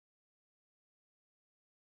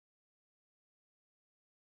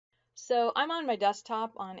So I'm on my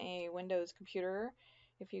desktop on a Windows computer.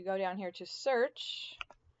 If you go down here to search,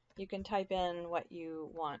 you can type in what you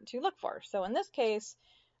want to look for. So in this case,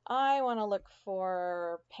 I want to look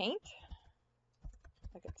for paint, if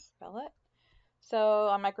I could spell it. So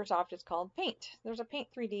on Microsoft, it's called Paint. There's a Paint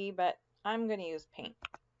 3D, but I'm going to use Paint.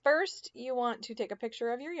 First, you want to take a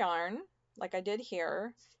picture of your yarn, like I did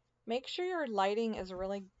here. Make sure your lighting is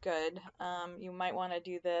really good. You might want to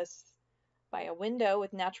do this by a window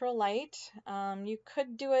with natural light. You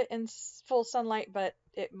could do it in full sunlight, but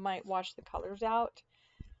it might wash the colors out.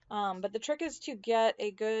 But the trick is to get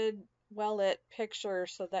a good, well-lit picture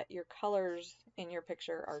so that your colors in your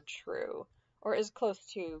picture are true, or as close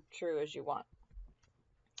to true as you want.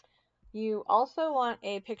 You also want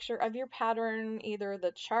a picture of your pattern, either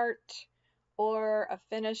the chart or a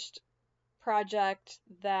finished project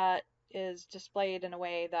that is displayed in a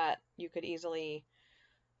way that you could easily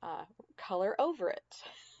color over it,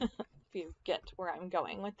 if you get where I'm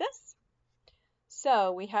going with this.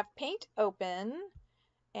 So we have Paint open,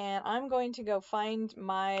 and I'm going to go find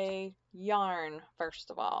my yarn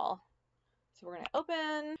first of all. So we're going to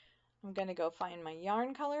open, I'm going to go find my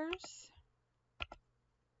yarn colors.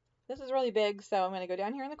 This is really big, so I'm going to go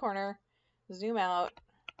down here in the corner, zoom out.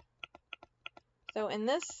 So in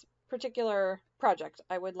this particular project,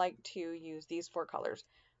 I would like to use these 4 colors.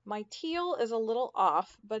 My teal is a little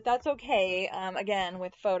off, but that's okay. Again,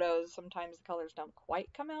 with photos, sometimes the colors don't quite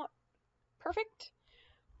come out perfect,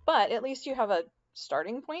 but at least you have a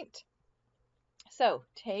starting point. So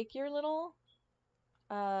take your little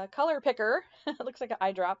color picker, it looks like an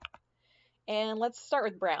eyedrop, and let's start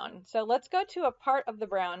with brown. So let's go to a part of the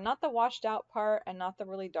brown, not the washed out part and not the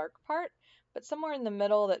really dark part, but somewhere in the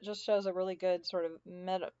middle that just shows a really good sort of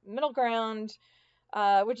middle ground,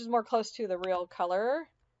 which is more close to the real color.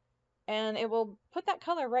 And it will put that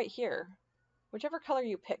color right here, whichever color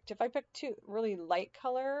you picked. If I picked too really light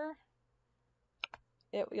color,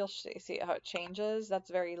 you'll see how it changes. That's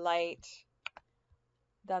very light.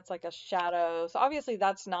 That's like a shadow. So obviously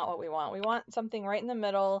that's not what we want. We want something right in the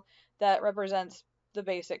middle that represents the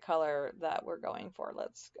basic color that we're going for.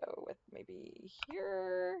 Let's go with maybe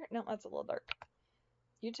here. No, that's a little dark.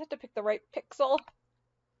 You just have to pick the right pixel.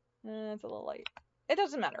 It's a little light. It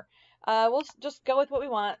doesn't matter. We'll just go with what we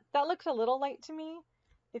want. That looks a little light to me.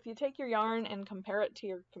 If you take your yarn and compare it to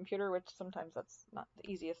your computer, which sometimes that's not the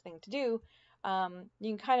easiest thing to do, you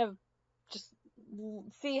can kind of just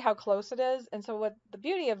see how close it is. And so what the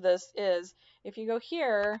beauty of this is, if you go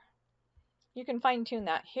here, you can fine tune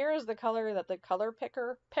that. Here is the color that the color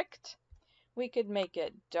picker picked. We could make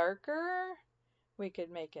it darker. We could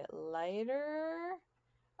make it lighter.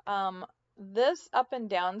 This up and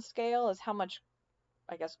down scale is how much,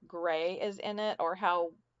 I guess, gray is in it, or how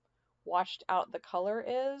washed out the color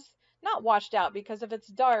is. Not washed out, because if it's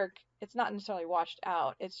dark, it's not necessarily washed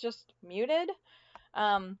out. It's just muted.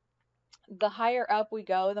 The higher up we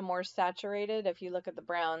go, the more saturated. If you look at the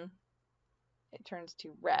brown, it turns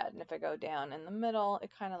to red. And if I go down in the middle, it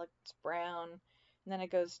kind of looks brown. And then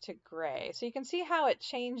it goes to gray. So you can see how it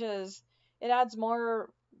changes. It adds more,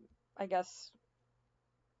 I guess,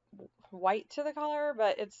 white to the color,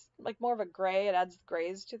 but it's like more of a gray. It adds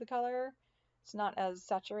grays to the color. It's not as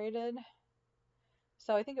saturated.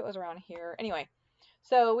 So I think it was around here. Anyway,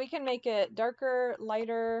 so we can make it darker,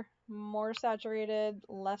 lighter, more saturated,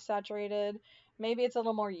 less saturated. Maybe it's a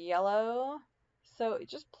little more yellow. So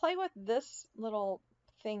just play with this little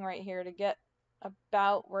thing right here to get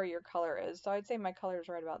about where your color is. So I'd say my color is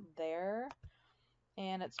right about there.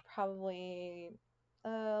 And it's probably,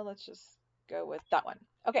 let's just go with that one.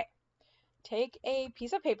 Okay, take a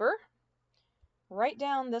piece of paper, write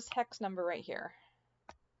down this hex number right here.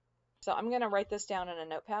 So I'm going to write this down in a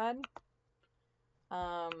notepad.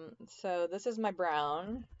 So this is my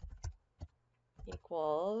brown,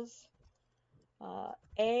 equals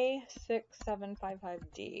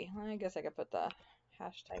A6755D. I guess I could put the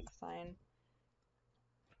hashtag sign.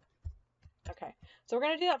 Okay, so we're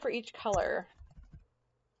going to do that for each color.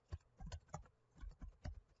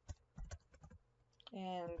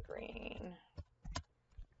 And green.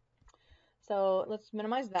 So let's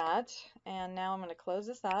minimize that. And now I'm going to close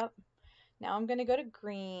this up. Now I'm going to go to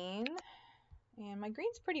green. And my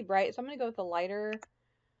green's pretty bright, so I'm going to go with the lighter.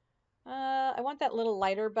 I want that little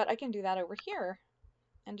lighter, but I can do that over here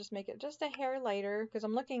and just make it just a hair lighter, because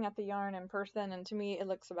I'm looking at the yarn in person, and to me it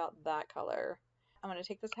looks about that color. I'm going to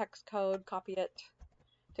take this hex code, copy it.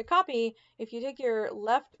 To copy, if you take your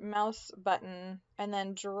left mouse button and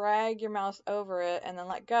then drag your mouse over it and then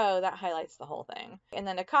let go, that highlights the whole thing. And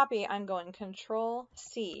then to copy, I'm going Control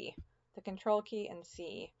C, the Control key and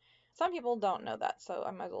C. some people don't know that, so I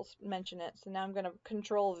might as well mention it. So now I'm going to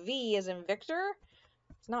Control V as in Victor.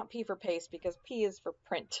 It's not P for paste because P is for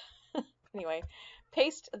print. Anyway,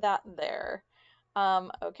 paste that there.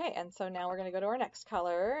 Okay, and so now we're going to go to our next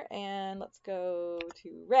color, and let's go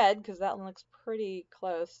to red because that one looks pretty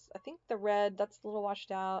close. I think the red, that's a little washed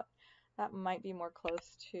out. That might be more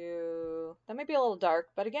close to, that might be a little dark,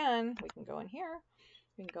 but again, we can go in here.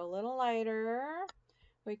 We can go a little lighter.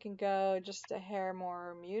 We can go just a hair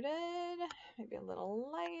more muted, maybe a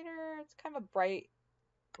little lighter. It's kind of a bright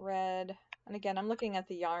red. And again, I'm looking at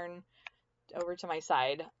the yarn over to my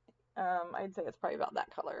side. I'd say it's probably about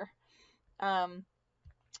that color.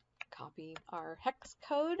 Copy our hex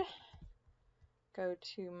code. Go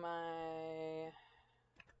to my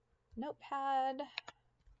notepad.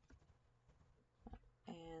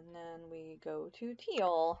 And then we go to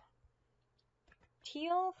teal.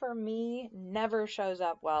 Teal for me never shows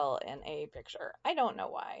up well in a picture. I don't know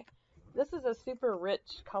why. This is a super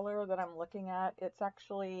rich color that I'm looking at. It's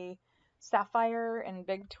actually Sapphire and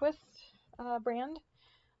Big Twist brand.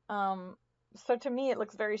 So to me it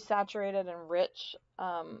looks very saturated and rich,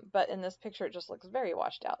 but in this picture it just looks very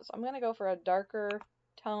washed out. So I'm going to go for a darker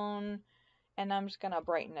tone, and I'm just going to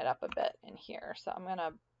brighten it up a bit in here. So I'm going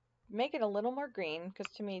to make it a little more green,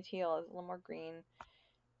 because to me teal is a little more green.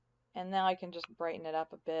 And now I can just brighten it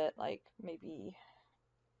up a bit, like maybe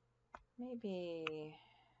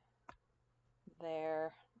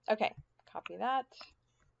there. Okay, copy that.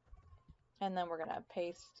 And then we're going to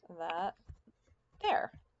paste that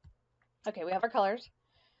there. Okay, we have our colors.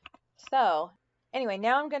 So anyway,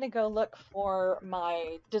 now I'm going to go look for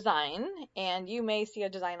my design, and you may see a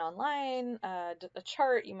design online, a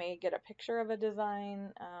chart, you may get a picture of a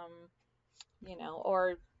design, you know,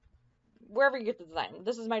 or wherever you get the design.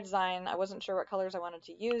 This is my design. I wasn't sure what colors I wanted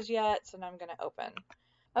to use yet, so now I'm going to open.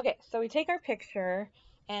 Okay, so we take our picture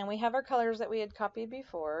and we have our colors that we had copied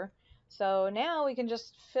before. So now we can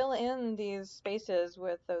just fill in these spaces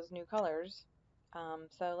with those new colors.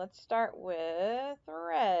 So let's start with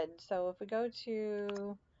red. So if we go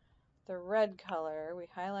to the red color, we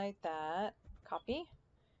highlight that, copy.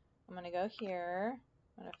 I'm going to go here,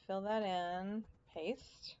 I'm going to fill that in,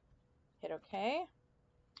 paste, hit OK.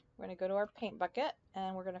 We're going to go to our paint bucket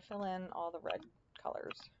and we're going to fill in all the red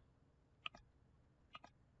colors.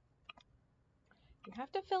 You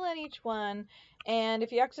have to fill in each one, and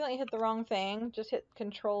if you accidentally hit the wrong thing, just hit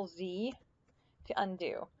Control Z to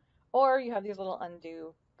undo. Or you have these little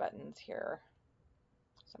undo buttons here.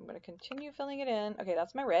 So I'm going to continue filling it in. Okay,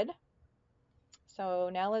 that's my red. So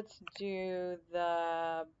now let's do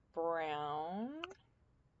the brown.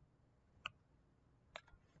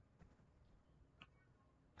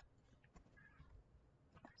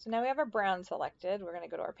 So now we have our brown selected. We're going to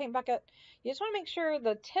go to our paint bucket. You just want to make sure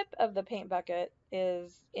the tip of the paint bucket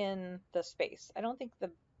is in the space. I don't think the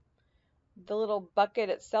little bucket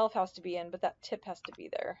itself has to be in, but that tip has to be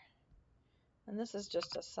there. And this is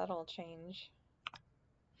just a subtle change.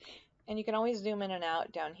 And you can always zoom in and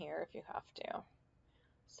out down here if you have to.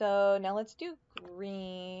 So now let's do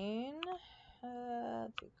green.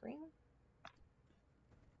 Let's do green.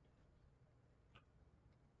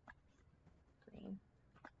 Green.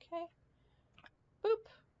 Okay. Boop.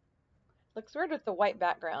 Looks weird with the white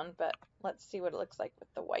background, but let's see what it looks like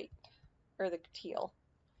with the white, or the teal.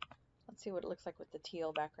 Let's see what it looks like with the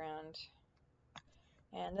teal background.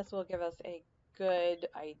 And this will give us a good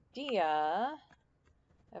idea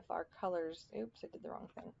if our colors, oops, I did the wrong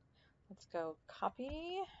thing. Let's go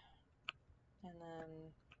copy, and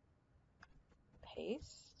then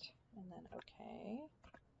paste, and then OK,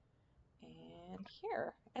 and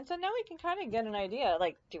here. And so now we can kind of get an idea,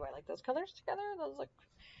 like, do I like those colors together? Those look,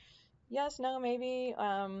 yes, no, maybe.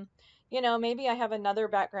 You know, maybe I have another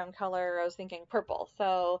background color. I was thinking purple,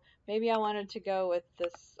 so maybe I wanted to go with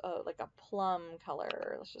this, like a plum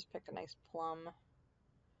color. Let's just pick a nice plum.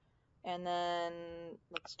 And then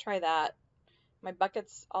let's try that. My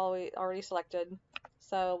bucket's already selected,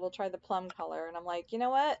 so we'll try the plum color. And I'm like, you know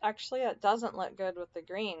what? Actually, it doesn't look good with the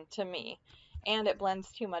green to me, and it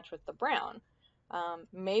blends too much with the brown.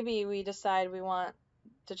 Maybe we decide we want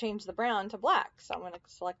to change the brown to black. So I'm going to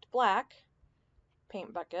select black,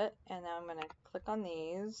 paint bucket, and now I'm going to click on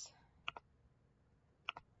these.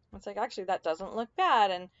 It's like, actually, that doesn't look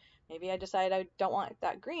bad, and maybe I decide I don't want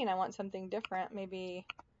that green. I want something different. Maybe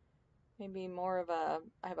more of a,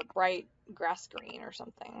 I have a bright grass green or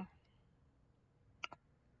something.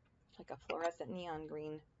 Like a fluorescent neon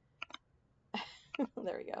green.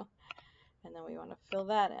 There we go. And then we want to fill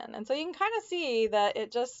that in. And so you can kind of see that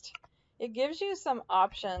it gives you some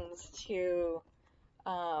options to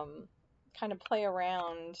kind of play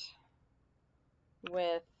around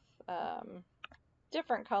with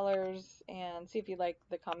different colors and see if you like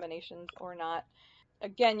the combinations or not.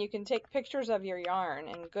 Again, you can take pictures of your yarn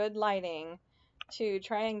in good lighting to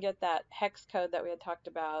try and get that hex code that we had talked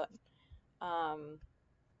about,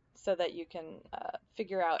 so that you can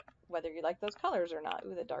figure out whether you like those colors or not.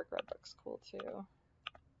 Ooh, the dark red looks cool too.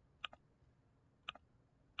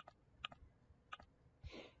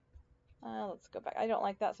 Let's go back. I don't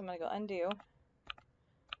like that, so I'm going to go undo.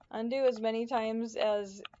 Undo as many times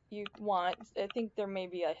as you want. I think there may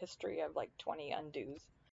be a history of like 20 undos.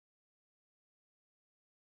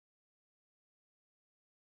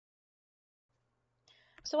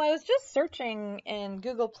 So I was just searching in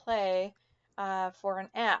Google Play for an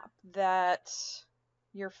app that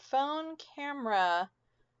your phone camera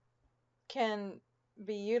can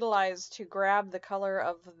be utilized to grab the color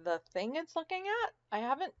of the thing it's looking at. I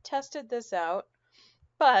haven't tested this out,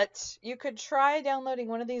 but you could try downloading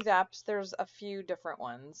one of these apps. There's a few different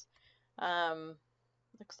ones.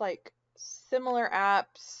 Looks like similar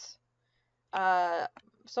apps.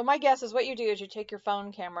 So my guess is what you do is you take your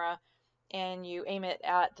phone camera and you aim it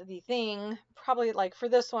at the thing. Probably like for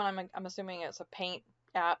this one, I'm assuming it's a paint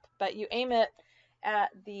app, but you aim it at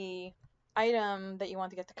the item that you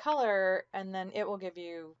want to get the color, and then it will give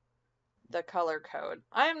you the color code.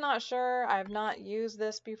 I am not sure. I've not used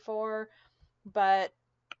this before, but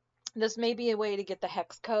this may be a way to get the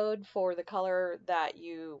hex code for the color that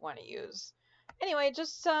you want to use. Anyway,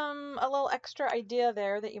 just a little extra idea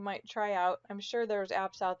there that you might try out. I'm sure there's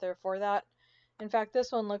apps out there for that. In fact,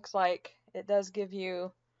 this one looks like it does give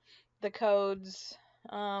you the codes.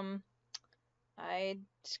 I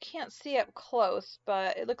can't see up close,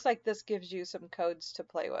 but it looks like this gives you some codes to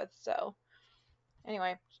play with. So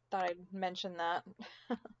anyway, thought I'd mention that.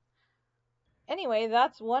 Anyway,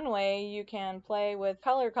 that's one way you can play with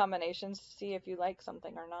color combinations to see if you like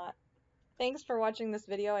something or not. Thanks for watching this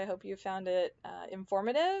video. I hope you found it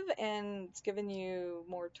informative and it's given you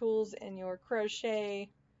more tools in your crochet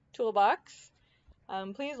toolbox.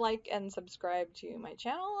 Please like and subscribe to my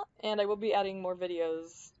channel, and I will be adding more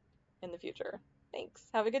videos in the future. Thanks.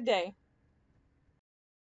 Have a good day.